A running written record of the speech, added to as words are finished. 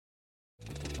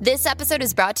This episode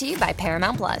is brought to you by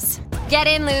Paramount Plus. Get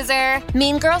in, loser!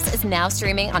 Mean Girls is now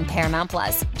streaming on Paramount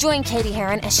Plus. Join Katie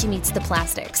Heron as she meets the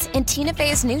plastics in Tina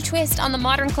Fey's new twist on the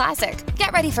modern classic.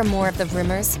 Get ready for more of the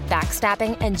rumors,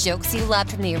 backstabbing, and jokes you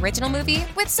loved from the original movie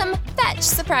with some fetch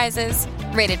surprises.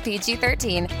 Rated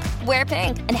PG-13. Wear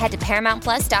pink and head to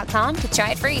ParamountPlus.com to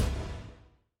try it free.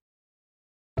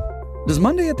 Does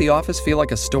Monday at the office feel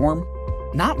like a storm?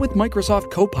 Not with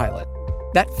Microsoft Copilot.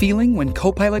 That feeling when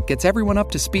Copilot gets everyone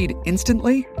up to speed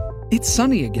instantly? It's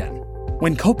sunny again.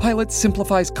 When Copilot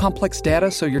simplifies complex data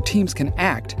so your teams can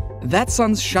act, that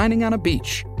sun's shining on a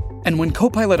beach. And when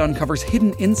Copilot uncovers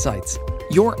hidden insights,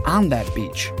 you're on that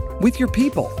beach with your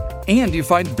people, and you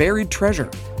find buried treasure.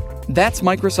 That's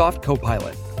Microsoft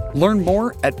Copilot. Learn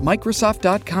more at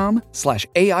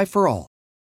Microsoft.com/AI for all.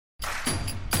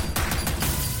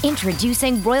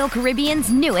 Introducing Royal Caribbean's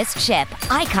newest ship,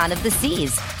 Icon of the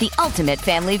Seas, the ultimate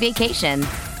family vacation.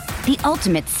 The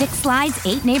ultimate 6 slides,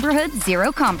 8 neighborhoods,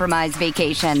 0 compromise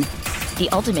vacation. The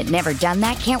ultimate never done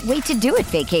that, can't wait to do it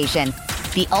vacation.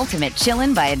 The ultimate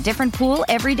chillin' by a different pool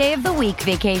every day of the week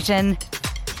vacation.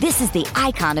 This is the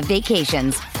Icon of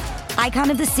Vacations.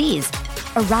 Icon of the Seas,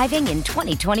 arriving in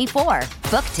 2024.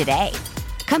 Book today.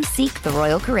 Come seek the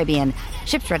Royal Caribbean.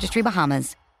 Ships Registry,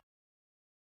 Bahamas.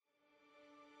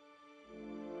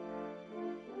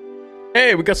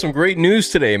 Hey, we got some great news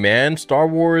today, man. Star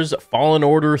Wars Fallen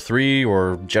Order 3,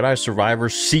 or Jedi Survivor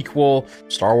sequel,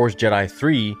 Star Wars Jedi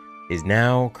 3, is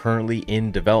now currently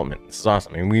in development. This is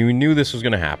awesome. I mean, we knew this was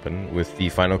going to happen with the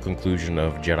final conclusion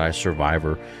of Jedi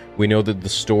Survivor. We know that the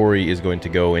story is going to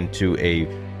go into a,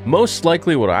 most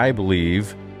likely what I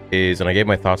believe is, and I gave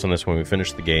my thoughts on this when we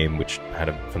finished the game, which I had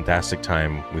a fantastic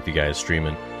time with you guys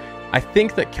streaming. I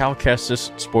think that Cal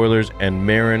Kestis, spoilers, and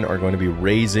Marin are going to be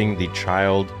raising the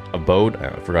child Abode.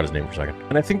 I forgot his name for a second.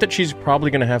 And I think that she's probably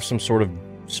going to have some sort of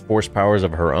force powers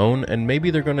of her own, and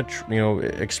maybe they're going to,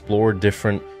 explore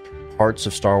different parts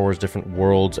of Star Wars, different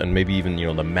worlds, and maybe even,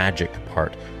 the magic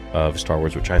part of Star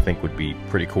Wars, which I think would be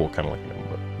pretty cool, kind of like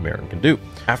what Marin can do.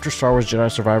 After Star Wars Jedi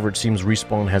Survivor, it seems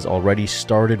Respawn has already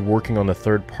started working on the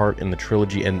third part in the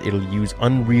trilogy, and it'll use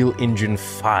Unreal Engine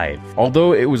 5.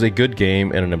 Although it was a good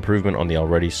game and an improvement on the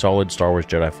already solid Star Wars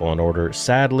Jedi Fallen Order,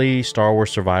 sadly, Star Wars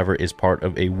Survivor is part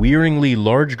of a wearingly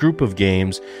large group of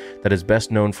games that is best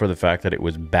known for the fact that it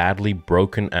was badly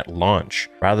broken at launch,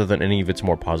 rather than any of its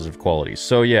more positive qualities.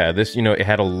 So yeah, this, it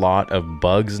had a lot of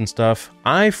bugs and stuff.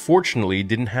 I fortunately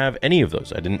didn't have any of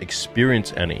those. I didn't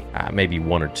experience any. Maybe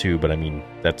 1 or 2, but I mean,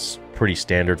 that's pretty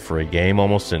standard for a game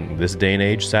almost in this day and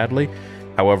age, sadly.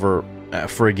 However,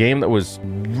 for a game that was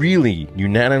really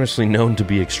unanimously known to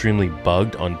be extremely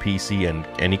bugged on PC and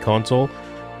any console,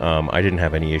 I didn't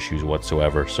have any issues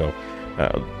whatsoever, so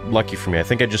lucky for me. I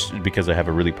think because I have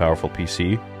a really powerful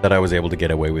PC that I was able to get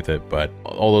away with it, but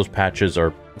all those patches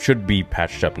should be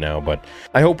patched up now, but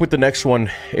I hope with the next one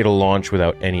it'll launch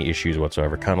without any issues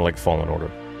whatsoever, kind of like Fallen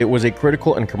Order. It was a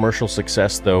critical and commercial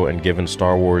success though, and given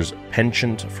Star Wars'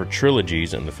 penchant for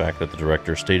trilogies and the fact that the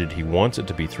director stated he wants it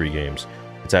to be 3 games,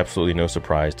 it's absolutely no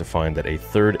surprise to find that a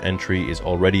third entry is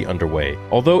already underway,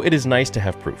 although it is nice to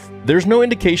have proof. There's no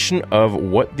indication of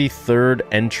what the third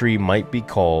entry might be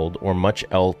called or much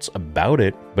else about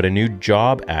it, but a new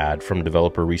job ad from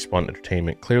developer Respawn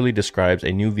Entertainment clearly describes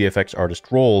a new VFX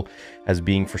artist role as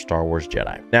being for Star Wars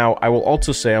Jedi. Now, I will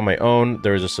also say on my own,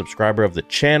 there is a subscriber of the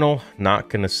channel, not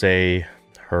gonna say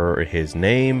her or his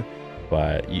name,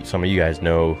 but some of you guys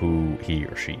know who he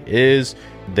or she is.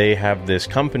 They have this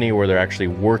company where they're actually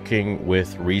working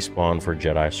with Respawn for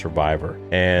Jedi Survivor.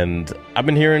 And I've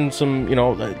been hearing some,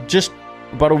 just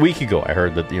about a week ago, I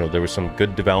heard that, there was some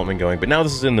good development going, but now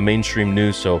this is in the mainstream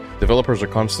news, so developers are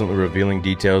constantly revealing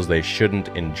details they shouldn't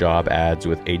in job ads,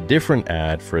 with a different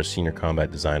ad for a senior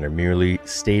combat designer merely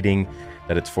stating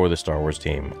that it's for the Star Wars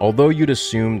team. Although you'd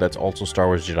assume that's also Star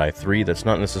Wars Jedi 3, that's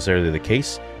not necessarily the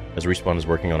case, as Respawn is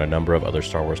working on a number of other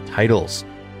Star Wars titles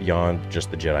beyond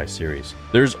just the Jedi series.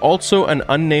 There's also an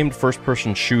unnamed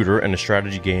first-person shooter and a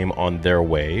strategy game on their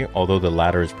way, although the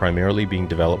latter is primarily being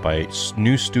developed by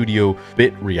new studio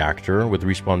Bit Reactor, with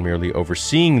Respawn merely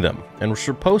overseeing them. And we're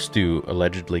supposed to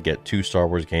allegedly get 2 Star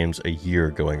Wars games a year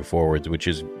going forwards, which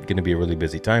is going to be a really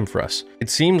busy time for us. It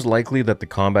seems likely that the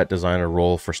combat designer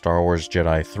role for Star Wars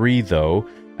Jedi 3, though,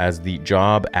 as the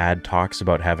job ad talks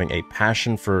about having a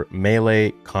passion for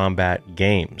melee combat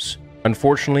games.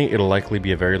 Unfortunately, it'll likely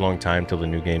be a very long time till the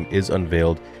new game is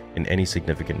unveiled in any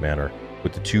significant manner,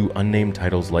 with the 2 unnamed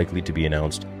titles likely to be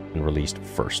announced and released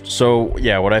first. So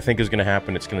yeah, what I think is going to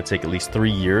happen, it's going to take at least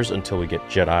 3 years until we get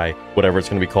Jedi, whatever it's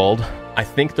going to be called. I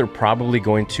think they're probably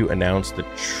going to announce the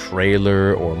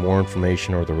trailer or more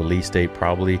information or the release date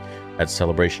probably at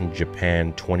Celebration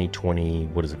Japan 2020,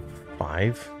 what is it,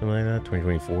 5? Something like that?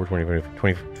 2024,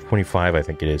 2025, I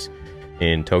think it is,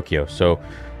 in Tokyo. So,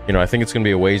 I think it's going to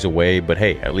be a ways away, but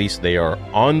hey, at least they are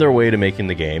on their way to making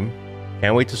the game.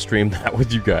 Can't wait to stream that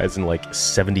with you guys in like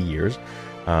 70 years.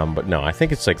 But no, I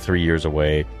think it's like 3 years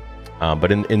away.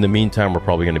 But in the meantime, we're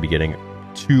probably going to be getting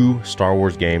 2 Star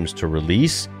Wars games to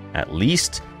release, at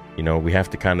least. We have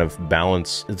to kind of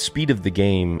balance the speed of the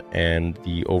game and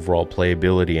the overall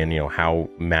playability and, how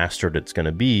mastered it's going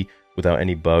to be without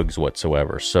any bugs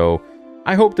whatsoever. So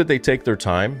I hope that they take their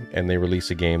time and they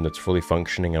release a game that's fully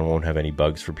functioning and won't have any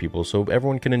bugs for people so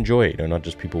everyone can enjoy it, not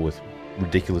just people with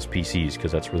ridiculous PCs,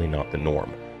 because that's really not the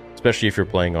norm, especially if you're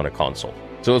playing on a console.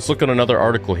 So let's look at another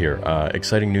article here.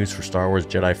 Exciting news for Star Wars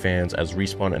Jedi fans as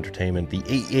Respawn Entertainment, the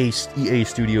EA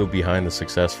studio behind the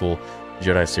successful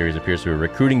Jedi series, appears to be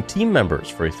recruiting team members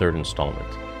for a 3rd installment.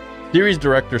 Series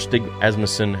director Stig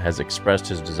Asmussen has expressed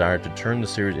his desire to turn the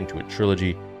series into a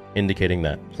trilogy, indicating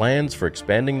that plans for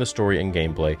expanding the story and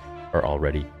gameplay are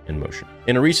already in motion.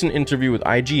 In a recent interview with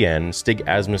IGN, Stig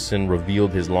Asmussen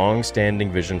revealed his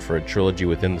long-standing vision for a trilogy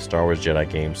within the Star Wars Jedi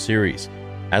game series.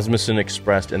 Asmussen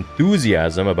expressed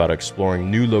enthusiasm about exploring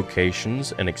new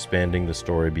locations and expanding the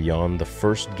story beyond the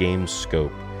first game's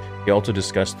scope. He also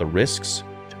discussed the risks,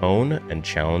 tone, and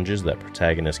challenges that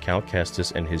protagonist Cal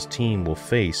Kestis and his team will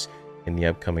face in the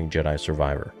upcoming Jedi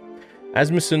Survivor.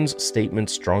 Asmussen's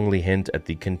statements strongly hint at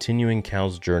the continuing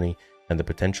Cal's journey and the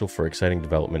potential for exciting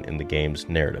development in the game's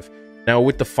narrative. Now,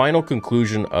 with the final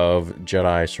conclusion of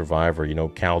Jedi Survivor,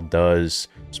 Cal does,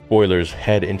 spoilers,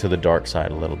 head into the dark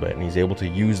side a little bit, and he's able to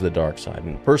use the dark side.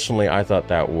 And personally, I thought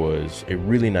that was a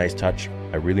really nice touch.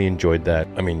 I really enjoyed that.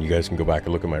 I mean, you guys can go back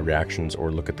and look at my reactions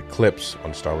or look at the clips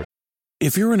on Star Wars.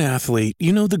 If you're an athlete,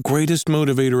 the greatest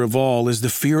motivator of all is the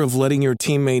fear of letting your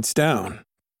teammates down.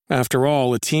 After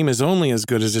all, a team is only as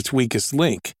good as its weakest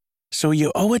link. So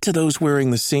you owe it to those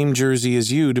wearing the same jersey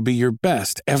as you to be your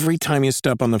best every time you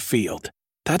step on the field.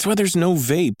 That's why there's no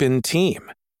vape in team.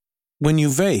 When you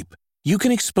vape, you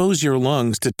can expose your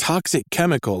lungs to toxic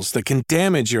chemicals that can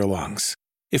damage your lungs.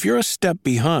 If you're a step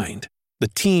behind, the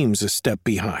team's a step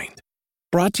behind.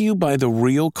 Brought to you by The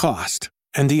Real Cost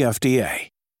and the FDA.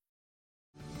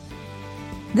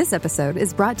 This episode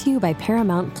is brought to you by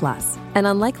Paramount Plus. An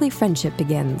unlikely friendship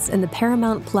begins in the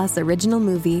Paramount Plus original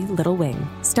movie Little Wing,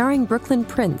 starring Brooklyn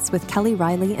Prince with Kelly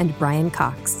Riley and Brian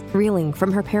Cox. Reeling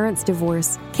from her parents'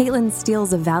 divorce, Caitlin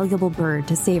steals a valuable bird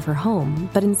to save her home,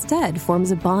 but instead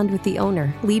forms a bond with the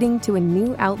owner, leading to a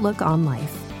new outlook on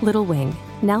life. Little Wing,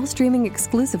 now streaming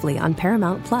exclusively on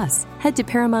Paramount Plus. Head to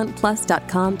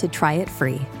ParamountPlus.com to try it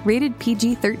free. Rated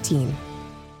PG-13.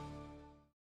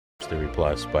 Theory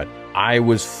Plus, but I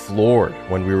was floored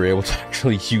when we were able to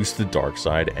actually use the dark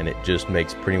side, and it just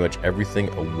makes pretty much everything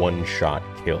a one-shot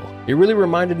kill. It really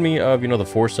reminded me of, the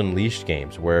Force Unleashed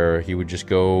games, where he would just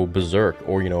go berserk,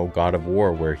 or, God of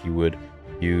War, where he would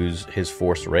use his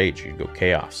Force Rage, he'd go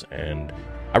Chaos, and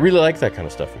I really like that kind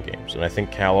of stuff in games, and I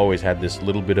think Cal always had this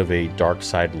little bit of a dark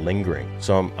side lingering,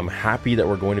 so I'm happy that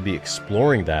we're going to be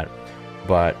exploring that.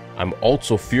 But I'm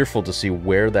also fearful to see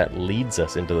where that leads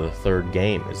us into the 3rd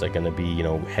game. Is that going to be,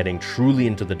 heading truly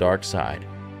into the dark side?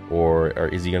 Or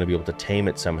is he going to be able to tame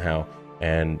it somehow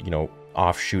and,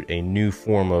 offshoot a new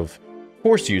form of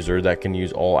Force user that can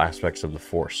use all aspects of the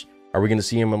Force? Are we going to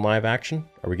see him in live action?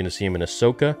 Are we going to see him in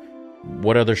Ahsoka?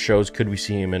 What other shows could we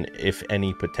see him in, if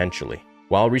any, potentially?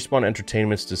 While Respawn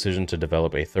Entertainment's decision to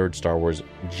develop a 3rd Star Wars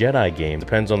Jedi game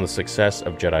depends on the success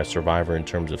of Jedi Survivor in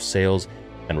terms of sales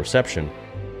and reception,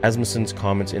 Asmussen's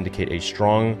comments indicate a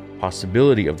strong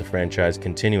possibility of the franchise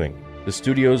continuing. The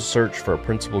studio's search for a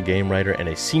principal game writer and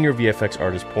a senior VFX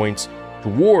artist points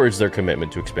towards their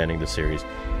commitment to expanding the series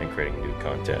and creating new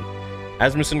content.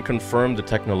 Asmussen confirmed the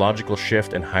technological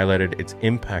shift and highlighted its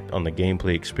impact on the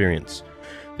gameplay experience.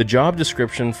 The job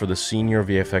description for the senior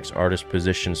VFX artist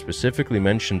position specifically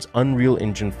mentions Unreal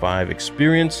Engine 5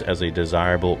 experience as a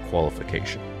desirable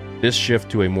qualification. This shift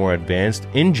to a more advanced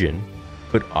engine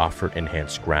could offer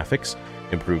enhanced graphics,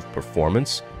 improved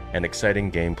performance, and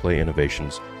exciting gameplay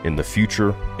innovations in the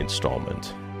future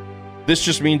installment. This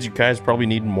just means you guys probably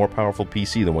need a more powerful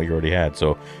PC than what you already had,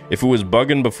 so if it was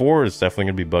bugging before, it's definitely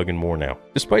going to be bugging more now.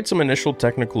 Despite some initial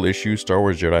technical issues, Star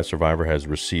Wars Jedi Survivor has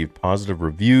received positive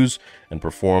reviews and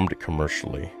performed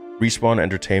commercially. Respawn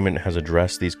Entertainment has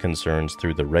addressed these concerns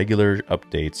through the regular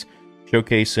updates,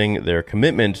 showcasing their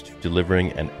commitment to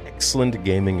delivering an excellent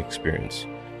gaming experience.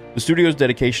 The studio's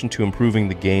dedication to improving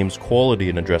the game's quality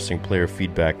and addressing player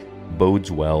feedback bodes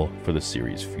well for the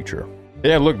series' future.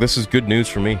 Yeah, look, this is good news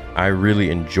for me. I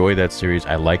really enjoy that series.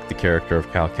 I like the character of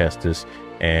Cal Kestis.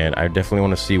 and I definitely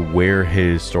want to see where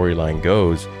his storyline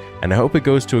goes, and I hope it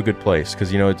goes to a good place,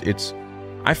 because, you know, it's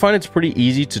I find it's pretty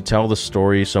easy to tell the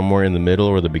story somewhere in the middle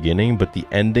or the beginning, but the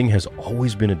ending has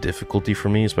always been a difficulty for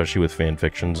me, especially with fan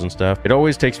fictions and stuff. It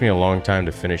always takes me a long time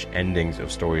to finish endings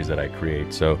of stories that I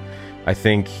create, so I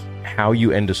think how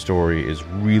you end a story is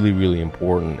really, really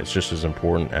important. It's just as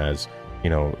important as, you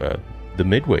know, the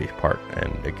midway part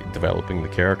and developing the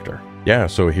character. Yeah,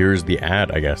 so here's the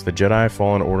ad, I guess. The Jedi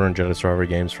Fallen Order and Jedi Survivor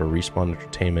games for Respawn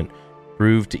Entertainment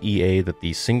proved to EA that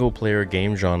the single-player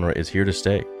game genre is here to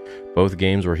stay. Both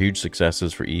games were huge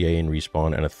successes for EA and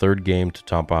Respawn, and a third game to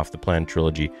top off the planned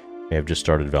trilogy may have just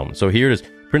started development. So here it is.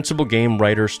 Principal game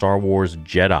writer, Star Wars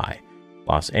Jedi.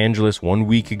 Los Angeles, 1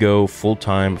 week ago,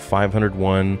 full-time,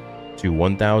 501 to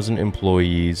 1,000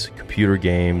 employees, computer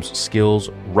games, skills,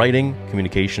 writing,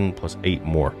 communication, plus 8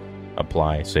 more.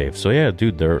 Apply, save. So yeah,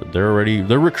 dude, they're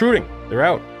recruiting. They're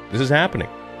out. This is happening.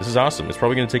 This is awesome. It's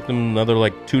probably going to take them another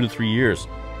like 2 to 3 years.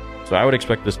 So I would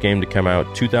expect this game to come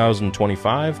out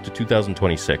 2025 to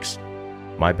 2026.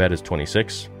 My bet is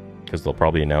 26, because they'll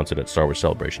probably announce it at Star Wars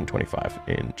Celebration 25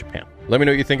 in Japan. Let me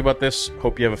know what you think about this.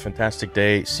 Hope you have a fantastic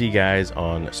day. See you guys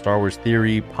on Star Wars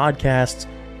Theory podcasts.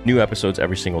 New episodes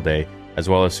every single day, as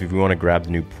well as if you want to grab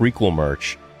the new prequel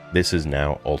merch, this is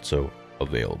now also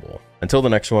available. Until the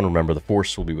next one, remember, the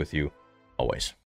Force will be with you always.